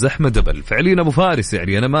تسببون الزحمة دبل. فعليا أبو فارس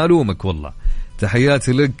يعني أنا ما ألومك والله،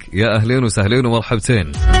 تحياتي لك يا أهلين وسهلين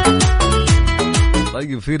ومرحبتين.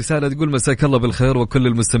 طيب في رسالة تقول مساك الله بالخير وكل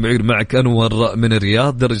المستمعين، معك أنور من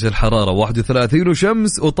الرياض، درجة الحرارة 31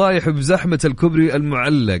 وشمس وطايح بزحمة الكوبري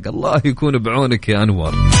المعلق، الله يكون بعونك يا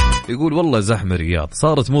أنور. يقول والله زحمة الرياض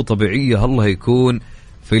صارت مو طبيعية، الله يكون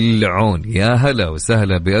في العون. يا هلا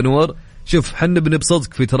وسهلا بأنور. شوف حن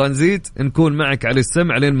بنبسطك في ترانزيت، نكون معك على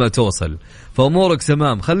السمع لين ما توصل، فأمورك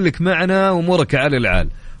تمام، خليك معنا وأمورك على العال.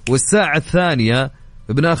 والساعة الثانية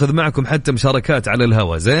بناخذ معكم حتى مشاركات على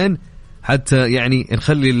الهواء، زين، حتى يعني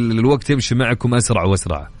نخلي الوقت يمشي معكم أسرع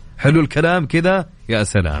وأسرع. حلو الكلام كذا، يا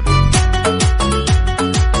سلام.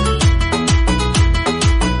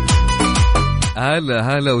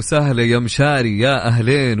 هلا هلا وسهلا يا مشاري، يا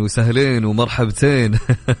أهلين وسهلين ومرحبتين.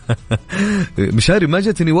 مشاري ما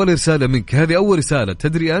جتني ولا رسالة منك، هذه أول رسالة.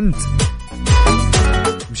 تدري أنت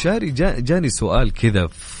مشاري جاني سؤال كذا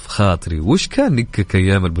في خاطري، وش كان نكك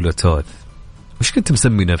أيام البلوتوث؟ وش كنت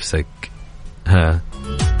مسمي نفسك؟ ها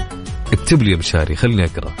اكتب لي يا مشاري خلني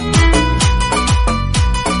أقرأ.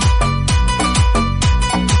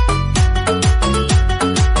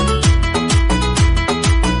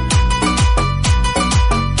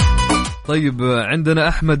 طيب عندنا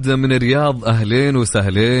أحمد من الرياض، أهلين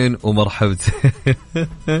وسهلين ومرحبتين.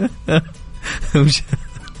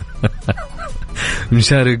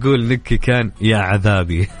 مشاري يقول نكي كان يا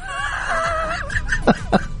عذابي.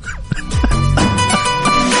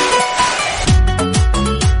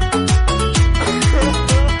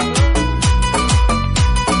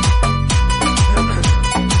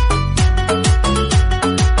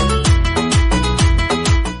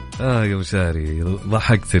 يا مشاري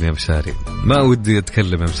ضحكتني يا مشاري، ما ودي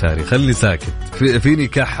أتكلم يا مشاري، خلي ساكت، فيني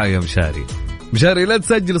كحة يا مشاري. مشاري لا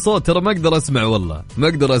تسجل صوت، ترى ما أقدر أسمع، والله ما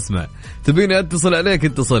أقدر أسمع. تبيني أتصل عليك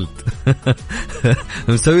اتصلت.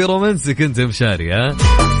 مسوي رومانسك أنت يا مشاري، ها؟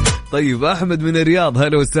 طيب أحمد من الرياض،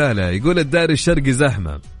 هلا وسهلا. يقول الدار الشرقي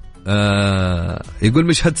زحمة. يقول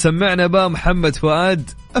مش هتسمعنا بقى محمد فؤاد؟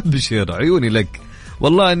 أبشر عيوني لك،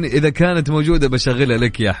 والله إن إذا كانت موجودة بشغلها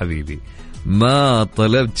لك يا حبيبي، ما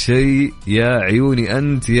طلبت شيء يا عيوني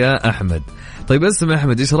أنت يا أحمد. طيب اسمع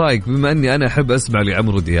أحمد، إيش رأيك بما أني أنا أحب أسمع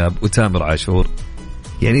لعمرو دياب وتامر عاشور،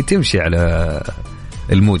 يعني تمشي على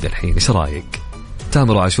المود الحين، إيش رأيك؟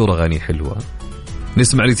 تامر عاشور أغاني حلوة،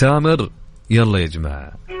 نسمع لتامر. يلا يا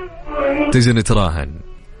جماعة تجي نتراهن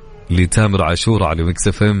لتامر عاشور على ميكس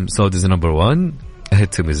اف ام سعوديز نمبر 1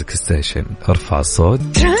 هيت ميوزك ستيشن. ارفع الصوت.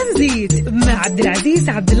 ترانزيت مع عبد العزيز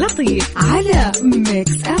عبد اللطيف على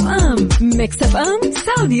ميكس اف ام. ميكس اف ام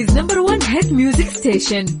سعوديز نمبر 1 هيت ميوزك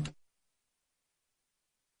ستيشن.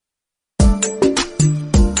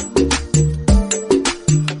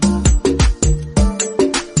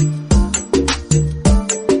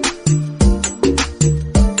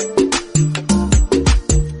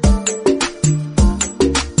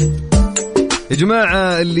 يا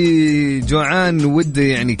جماعة اللي جوعان وده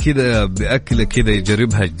يعني كذا بأكلة كذا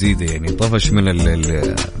يجربها جديدة، يعني طفش من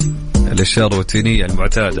الأشياء الروتينية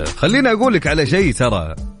المعتادة. خليني أقول لك على شيء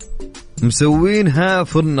ترى مسوينها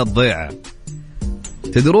فرن الضيعة.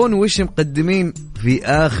 تدرون وش مقدمين في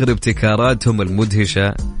آخر ابتكاراتهم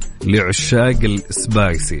المدهشة لعشاق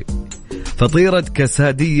السبايسي؟ فطيرة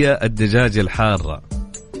كسادية الدجاج الحارة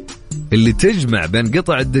اللي تجمع بين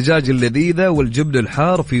قطع الدجاج اللذيذة والجبن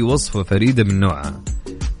الحار في وصفة فريدة من نوعها.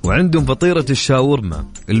 وعندهم فطيرة الشاورما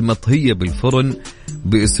المطهية بالفرن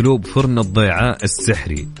بأسلوب فرن الضيعة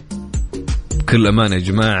السحري. بكل أمانة يا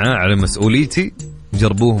جماعة على مسؤوليتي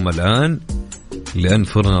جربوهم الآن، لأن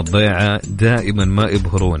فرن الضيعة دائما ما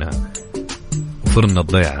يبهرونا. فرن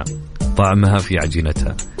الضيعة طعمها في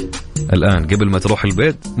عجينتها. الآن قبل ما تروح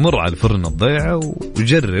البيت مر على فرن الضيعة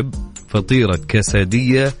وجرب فطيرة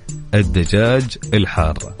كسادية الدجاج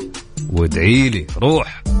الحارة وادعي لي.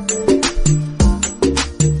 روح.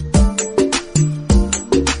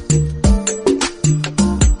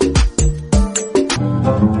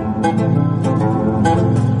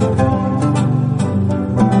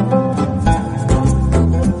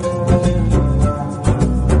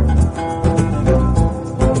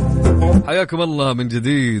 حياكم الله من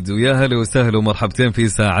جديد ويا هلا وسهلا ومرحبتين في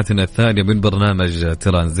ساعتنا الثانية من برنامج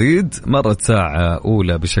ترانزيت. مرت ساعة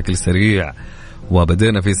أولى بشكل سريع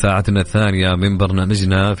وبدأنا في ساعتنا الثانية من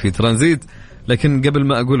برنامجنا في ترانزيت. لكن قبل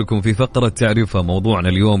ما أقول لكم في فقرة تعرفها موضوعنا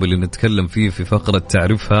اليوم اللي نتكلم فيه في فقرة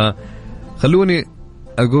تعرفها، خلوني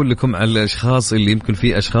أقول لكم على الأشخاص اللي يمكن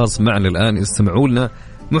في أشخاص معنا الآن يستمعوا لنا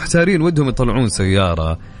محتارين ودهم يطلعون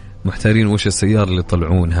سيارة، محتارين وش السيارة اللي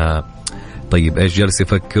يطلعونها. طيب ايش جالس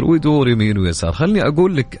يفكر ويدور يمين ويسار؟ خلني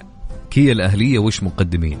اقول لك كيا الاهليه وش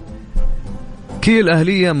مقدمين. كيا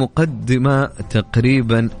الاهليه مقدمه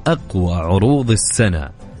تقريبا اقوى عروض السنه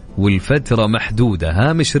والفتره محدوده،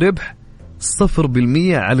 هامش ربح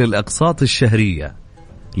 0% على الاقساط الشهريه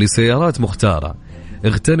لسيارات مختاره.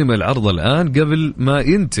 اغتنم العرض الان قبل ما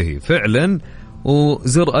ينتهي فعلا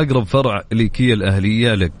وزر اقرب فرع لكيا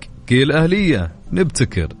الاهليه لك. كيا الاهليه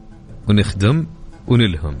نبتكر ونخدم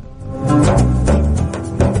ونلهم.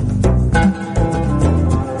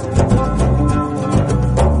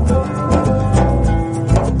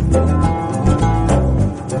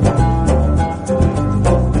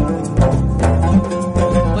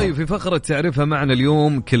 طيب في فقرة تعرفها معنا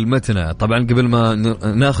اليوم كلمتنا. طبعا قبل ما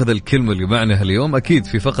ناخذ الكلمة اللي معناها اليوم أكيد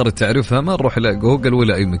في فقرة تعرفها ما نروح إلى جوجل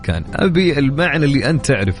ولا أي مكان، أبي المعنى اللي أنت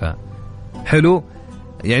تعرفها. حلو؟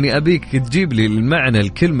 يعني أبيك تجيب لي المعنى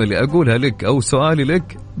الكلمة اللي أقولها لك أو سؤالي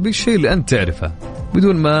لك بالشيء اللي أنت تعرفه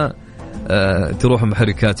بدون ما تروح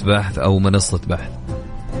محركات بحث أو منصة بحث.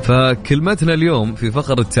 فكلمتنا اليوم في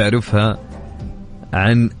فقرة تعرفها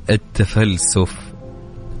عن التفلسف.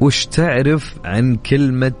 وش تعرف عن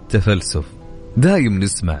كلمة تفلسف؟ دايم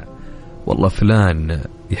نسمع والله فلان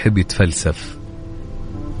يحب يتفلسف،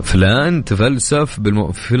 فلان تفلسف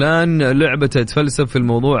فلان لعبته تفلسف في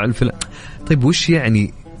الموضوع الفلان. طيب وش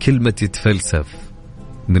يعني كلمة يتفلسف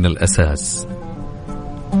من الأساس؟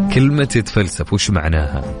 كلمة يتفلسف وش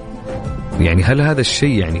معناها؟ يعني هل هذا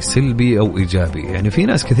الشيء يعني سلبي أو إيجابي؟ يعني في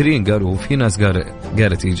ناس كثيرين قالوا، في ناس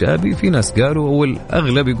قالت إيجابي، في ناس قالوا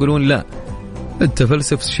والأغلب يقولون لا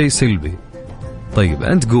التفلسف شيء سلبي. طيب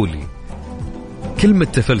أنت قولي كلمة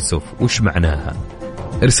تفلسف وش معناها؟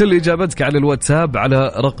 ارسل لي إجابتك على الواتساب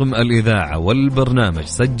على رقم الإذاعة والبرنامج،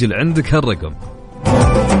 سجل عندك هالرقم.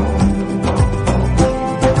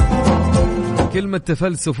 كلمة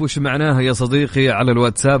تفلسف وش معناها يا صديقي؟ على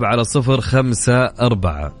الواتساب على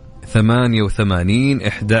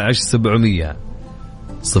 054-88-11-700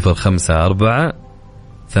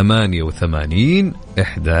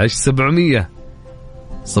 054-88-11-700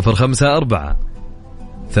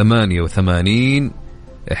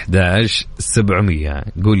 054-88-11-700.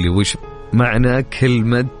 قول لي وش معنى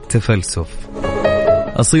كلمة تفلسف.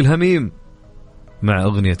 أصيل هميم مع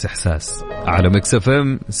أغنية إحساس على ميكس اف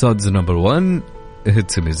ام سودز نمبر 1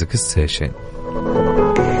 هيتس ميوزك ستيشن.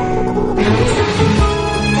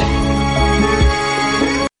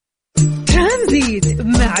 ترانزيت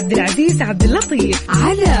مع عبد العزيز عبد اللطيف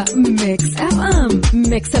على ميكس اف ام.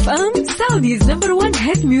 ميكس اف ام سعوديز نمبر 1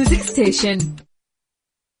 هيت ميوزك ستيشن.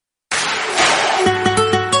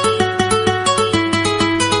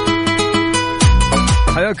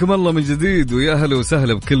 حياكم الله من جديد ويا هلا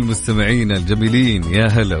وسهلا بكل مستمعينا الجميلين. يا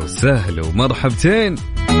هلا وسهلا ومرحبتين.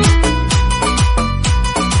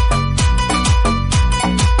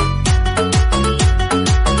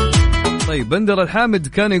 طيب بندر الحامد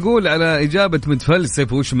كان يقول على إجابة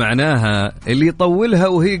متفلسف وش معناها اللي يطولها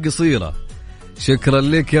وهي قصيرة. شكرا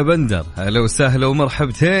لك يا بندر، هلا وسهلا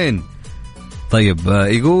ومرحبتين. طيب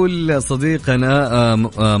يقول صديقنا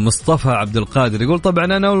مصطفى عبد القادر، يقول طبعا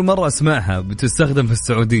أنا أول مرة أسمعها بتستخدم في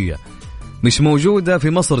السعودية. مش موجودة في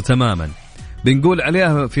مصر تماما، بنقول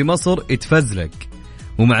عليها في مصر اتفزلك،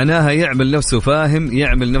 ومعناها يعمل نفسه فاهم،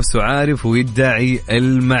 يعمل نفسه عارف ويدعي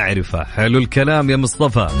المعرفة. حلو الكلام يا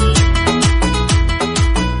مصطفى.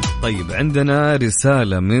 طيب عندنا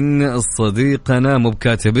رسالة من صديقنا مو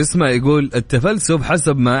بكاتب اسمه، يقول التفلسف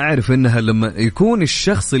حسب ما أعرف إنها لما يكون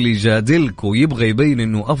الشخص اللي يجادلك ويبغى يبين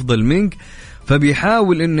إنه أفضل منك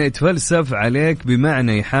فبيحاول إنه يتفلسف عليك،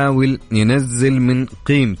 بمعنى يحاول ينزل من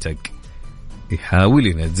قيمتك، يحاول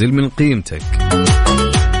ينزل من قيمتك.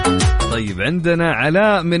 طيب عندنا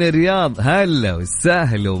علاء من الرياض، هلا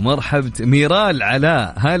وسهلا ومرحبا. ميرال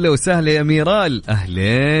علاء، هلا وسهلا يا ميرال،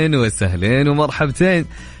 أهلين وسهلين ومرحبتين.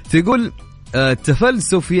 تقول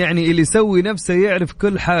التفلسف يعني اللي يسوي نفسه يعرف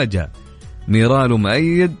كل حاجة. ميرال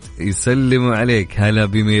ومؤيد يسلموا عليك، هلا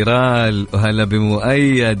بميرال وهلا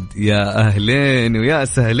بمؤيد، يا أهلين ويا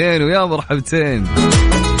سهلين ويا مرحبتين.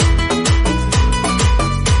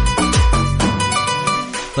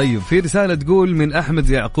 طيب في رسالة تقول من أحمد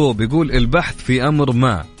يعقوب، يقول البحث في أمر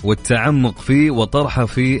ما والتعمق فيه وطرحه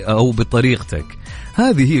فيه أو بطريقتك،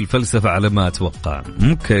 هذه هي الفلسفة على ما أتوقع.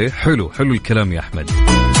 اوكي حلو الكلام يا أحمد.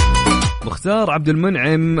 مختار عبد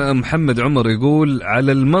المنعم محمد عمر يقول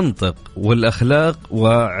على المنطق والأخلاق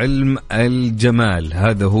وعلم الجمال،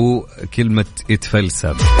 هذا هو كلمة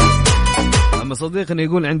يتفلسف. أما صديقنا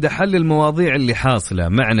يقول عند حل المواضيع اللي حاصلة،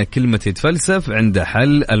 معنى كلمة يتفلسف عند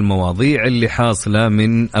حل المواضيع اللي حاصلة.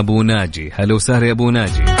 من أبو ناجي، هلا وسهلا يا أبو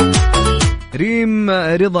ناجي. ريم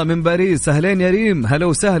رضا من باريس، أهلين يا ريم، هلا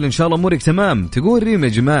وسهلا، إن شاء الله أمورك تمام. تقول ريم يا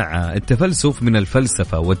جماعة التفلسف من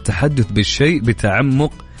الفلسفة والتحدث بالشيء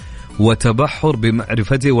بتعمق وتبحر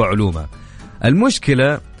بمعرفته وعلومه.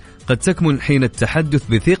 المشكلة قد تكمن حين التحدث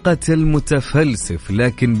بثقة المتفلسف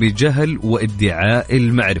لكن بجهل وادعاء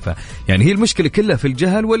المعرفة. يعني هي المشكلة كلها في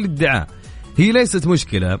الجهل والادعاء. هي ليست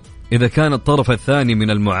مشكلة إذا كان الطرف الثاني من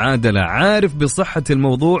المعادلة عارف بصحة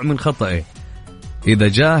الموضوع من خطأه. إذا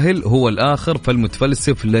جاهل هو الآخر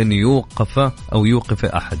فالمتفلسف لن يوقف أو يوقف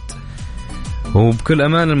أحد. وبكل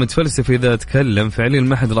أمانة المتفلسف إذا تكلم فعليا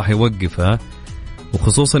ما حد راح يوقفه،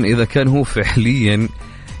 وخصوصا إذا كان هو فعليا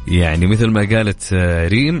يعني مثل ما قالت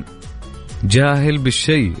ريم جاهل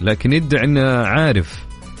بالشيء لكن يدعي أنه عارف.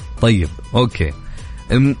 طيب أوكي.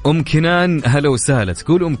 كنان هلا وسهلا،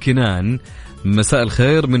 تقول كنان مساء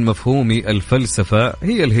الخير، من مفهومي الفلسفة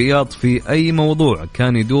هي الهياط في أي موضوع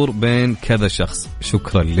كان يدور بين كذا شخص.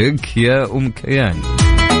 شكرا لك يا كيان.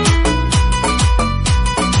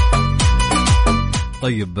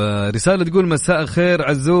 طيب رسالة تقول مساء الخير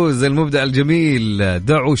عزوز المبدع الجميل،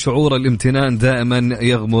 دعوا شعور الامتنان دائما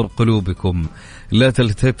يغمر قلوبكم، لا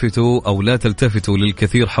تلتفتوا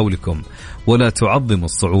للكثير حولكم ولا تعظموا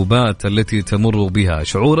الصعوبات التي تمر بها.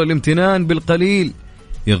 شعور الامتنان بالقليل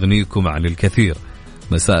يغنيكم عن الكثير.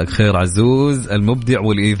 مساء الخير عزوز المبدع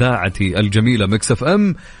والإذاعة الجميلة ميكس اف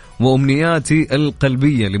ام، وأمنياتي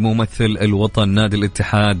القلبية لممثل الوطن نادي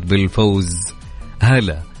الاتحاد بالفوز.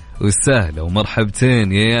 هلا وسهلا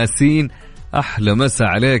ومرحبتين يا ياسين، أحلى مسا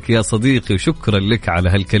عليك يا صديقي، وشكرا لك على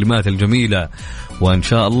هالكلمات الجميلة، وإن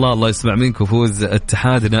شاء الله يسمع منك فوز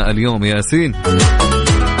اتحادنا اليوم يا ياسين.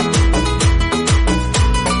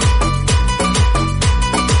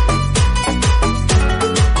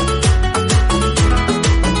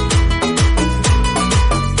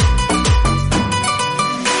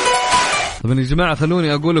 طبعا يا جماعة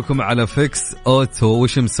خلوني أقول لكم على فيكس أوتو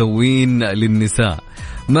وش مسوين للنساء.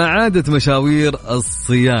 ما عادت مشاوير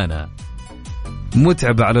الصيانة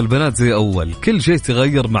متعبة على البنات زي أول، كل شيء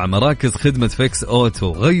تغير مع مراكز خدمة فيكس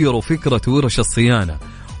أوتو. غيروا فكرة ورش الصيانة،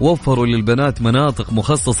 وفروا للبنات مناطق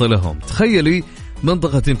مخصصة لهم. تخيلي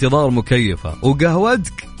منطقة انتظار مكيفة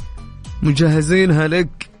وقهوتك مجهزينها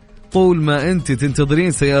لك طول ما أنت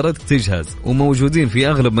تنتظرين سيارتك تجهز، وموجودين في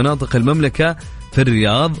أغلب مناطق المملكة، في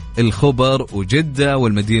الرياض، الخبر وجدة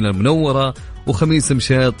والمدينة المنورة وخميس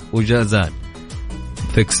مشيط وجازان.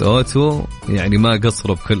 فيكس أوتو يعني ما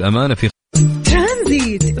قصروا بكل أمانة. في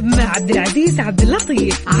ترانزيت مع عبد العزيز عبد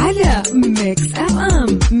اللطيف على ميكس اف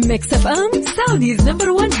ام. ميكس اف ام سعوديز نمبر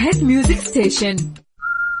 1 هيت ميوزك ستيشن.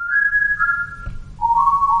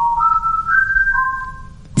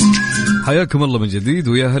 حياكم الله من جديد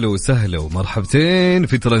ويا هلا وسهلا ومرحبتين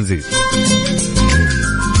في ترانزيت.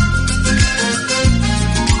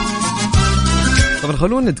 طبعا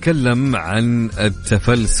خلونا نتكلم عن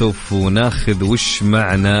التفلسف وناخذ وش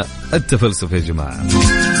معنى التفلسف يا جماعة.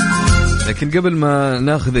 لكن قبل ما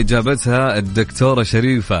ناخذ إجابتها الدكتورة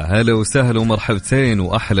شريفة، هلا وسهلا ومرحبتين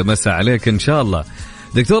وأحلى مساء عليك إن شاء الله.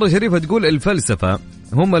 دكتورة شريفة تقول الفلسفة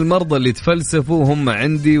هم المرضى اللي تفلسفوا هم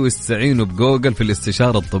عندي واستعينوا بجوجل في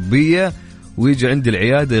الاستشارة الطبية ويجي عندي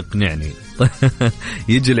العيادة يقنعني.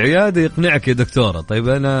 يجي العيادة يقنعك يا دكتورة. طيب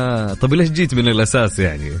ليش جيت من الأساس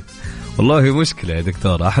يعني؟ والله مشكلة يا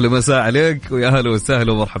دكتورة. أحلى مساء عليك ويا أهلا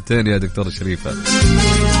وسهلا ومرحبتين يا دكتورة شريفة.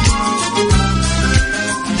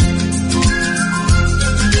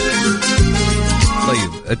 طيب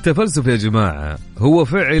التفلسف يا جماعة هو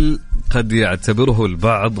فعل قد يعتبره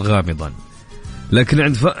البعض غامضا،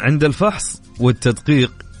 لكن عند الفحص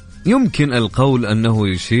والتدقيق يمكن القول أنه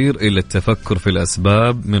يشير إلى التفكر في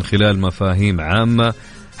الأسباب من خلال مفاهيم عامة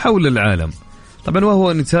حول العالم، طبعا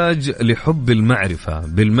وهو نتاج لحب المعرفة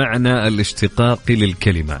بالمعنى الاشتقاقي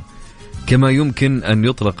للكلمة، كما يمكن أن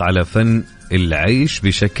يطلق على فن العيش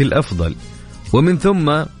بشكل أفضل، ومن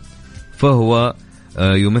ثم فهو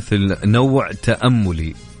يمثل نوع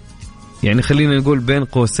تأملي، يعني خلينا نقول بين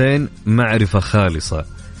قوسين معرفة خالصة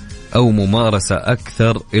أو ممارسة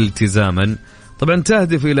أكثر التزاما، طبعا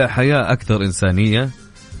تهدف إلى حياة أكثر إنسانية.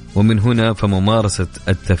 ومن هنا فممارسة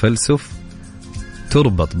التفلسف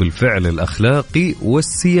تربط بالفعل الأخلاقي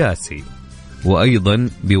والسياسي، وأيضا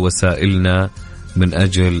بوسائلنا من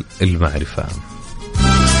أجل المعرفة.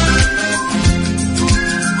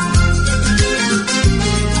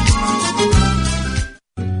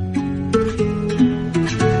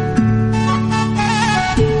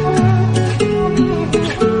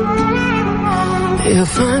 You'll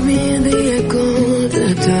find me in the echo of the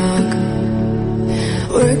dark,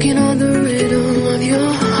 working on the rhythm of your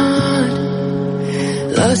heart.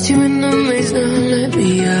 Lost you in the maze, now let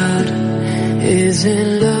me out. Is it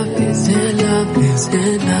love, is it love, is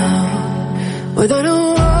it now? Without a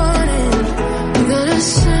warning, without a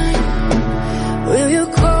sign, will you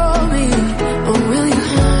call me or will you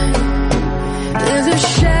hide? There's a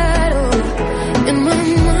shadow in my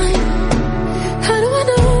mind, how do I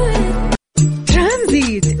know it?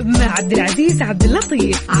 ترانزيت مع عبد العزيز عبد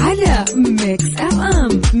اللطيف على ميكس اف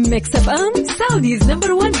ام. ميكس اف ام سعوديز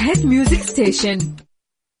نمبر 1 هيت ميوزك ستيشن.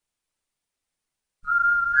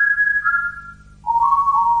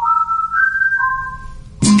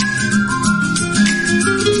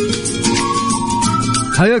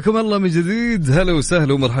 حياكم الله من جديد. هلا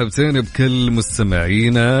وسهلا ومرحبتين بكل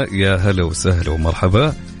مستمعينا، يا هلا وسهلا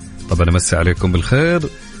ومرحبا. طبعا أمسي عليكم بالخير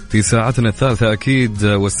في ساعتنا الثالثة أكيد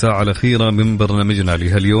والساعة الأخيرة من برنامجنا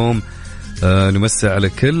لهاليوم. نمسي على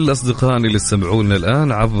كل أصدقائنا اللي يستمعون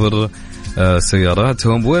الآن عبر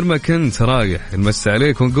سياراتهم، وين ما كنت رايح نمسي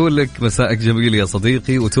عليك ونقول لك مساءك جميل يا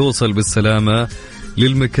صديقي، وتوصل بالسلامة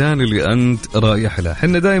للمكان اللي أنت رايح له.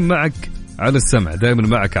 حنا دايم معك على السمع، دايما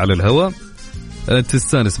معك على الهواء،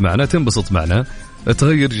 تستانس معنا، تنبسط معنا،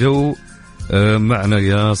 تغير جو معنا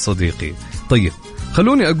يا صديقي. طيب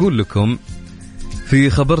خلوني أقول لكم في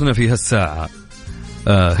خبرنا في هالساعة،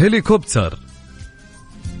 هليكوبتر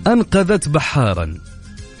أنقذت بحارا.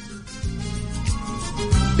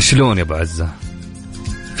 شلون يا أبو عزة؟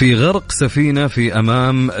 في غرق سفينة في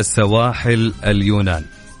أمام سواحل اليونان.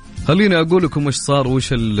 خليني أقول لكم وش صار، وش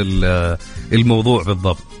الموضوع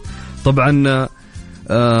بالضبط. طبعا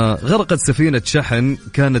غرقت سفينة شحن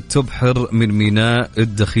كانت تبحر من ميناء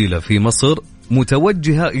الدخيلة في مصر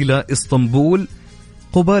متوجهة إلى إسطنبول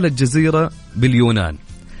قبالة جزيرة باليونان.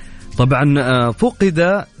 طبعا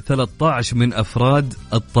فقد 13 من أفراد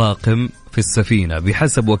الطاقم في السفينة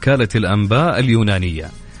بحسب وكالة الأنباء اليونانية.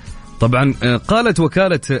 طبعا قالت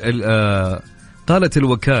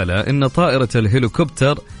الوكالة إن طائرة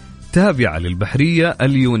الهليكوبتر تابعة للبحرية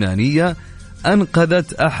اليونانية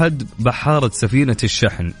أنقذت أحد بحارة سفينة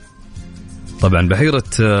الشحن. طبعا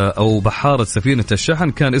بحارة سفينة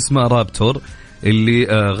الشحن كان اسمها رابتور، اللي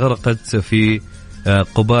غرقت في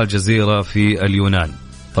قبال جزيرة في اليونان.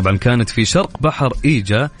 طبعا كانت في شرق بحر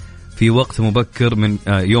إيجا في وقت مبكر من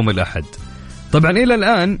يوم الأحد. طبعا إلى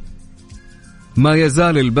الآن ما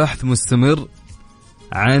يزال البحث مستمر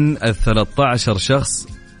عن 13 شخص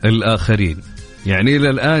الآخرين، يعني إلى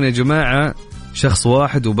الآن يا جماعة شخص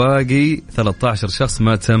واحد وباقي 13 شخص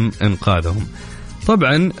ما تم إنقاذهم.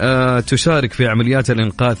 طبعا تشارك في عمليات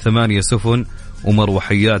الإنقاذ 8 سفن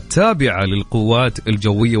ومروحيات تابعة للقوات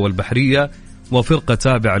الجوية والبحرية وفرقة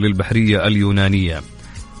تابعة للبحرية اليونانية.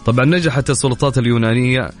 طبعا رجحت السلطات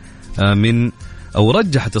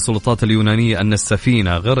اليونانية أن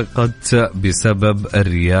السفينة غرقت بسبب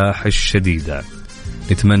الرياح الشديدة.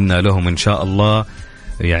 نتمنى لهم إن شاء الله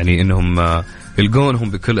يعني إنهم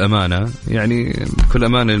يلقونهم بكل أمانة، يعني بكل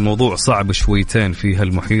أمانة الموضوع صعب شويتين في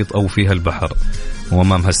هالمحيط أو في هالبحر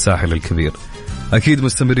وأمام هالساحل الكبير. أكيد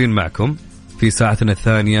مستمرين معكم في ساعتنا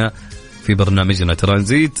الثانية في برنامجنا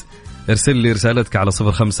ترانزيت. ارسل لي رسالتك على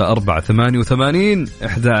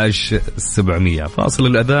 0548811700. فاصل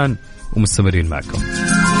الأذان ومستمرين معكم.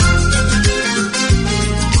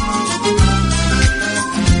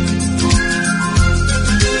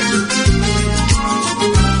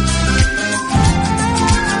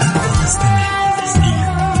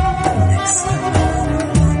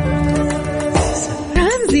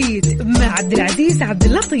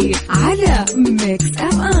 اللطيف على ميكس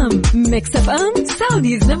اف ام. ميكس اف ام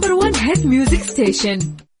سعوديز نمبر 1 هيت ميوزك ستيشن.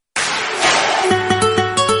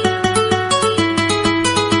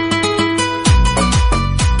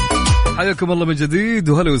 حياكم الله من جديد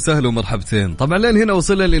وهلا وسهلا ومرحبتين. طبعا لين هنا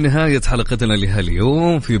وصلنا لنهاية حلقتنا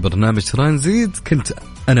لهاليوم في برنامج ترانزيت. كنت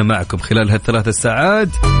أنا معكم خلال هالثلاث ساعات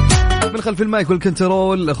من خلف المايك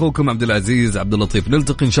والكنترول أخوكم عبد العزيز عبد اللطيف.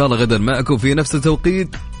 نلتقي إن شاء الله غدا معكم في نفس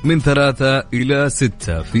التوقيت من 3 إلى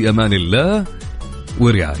 6 في أمان الله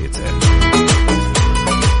ورعايته.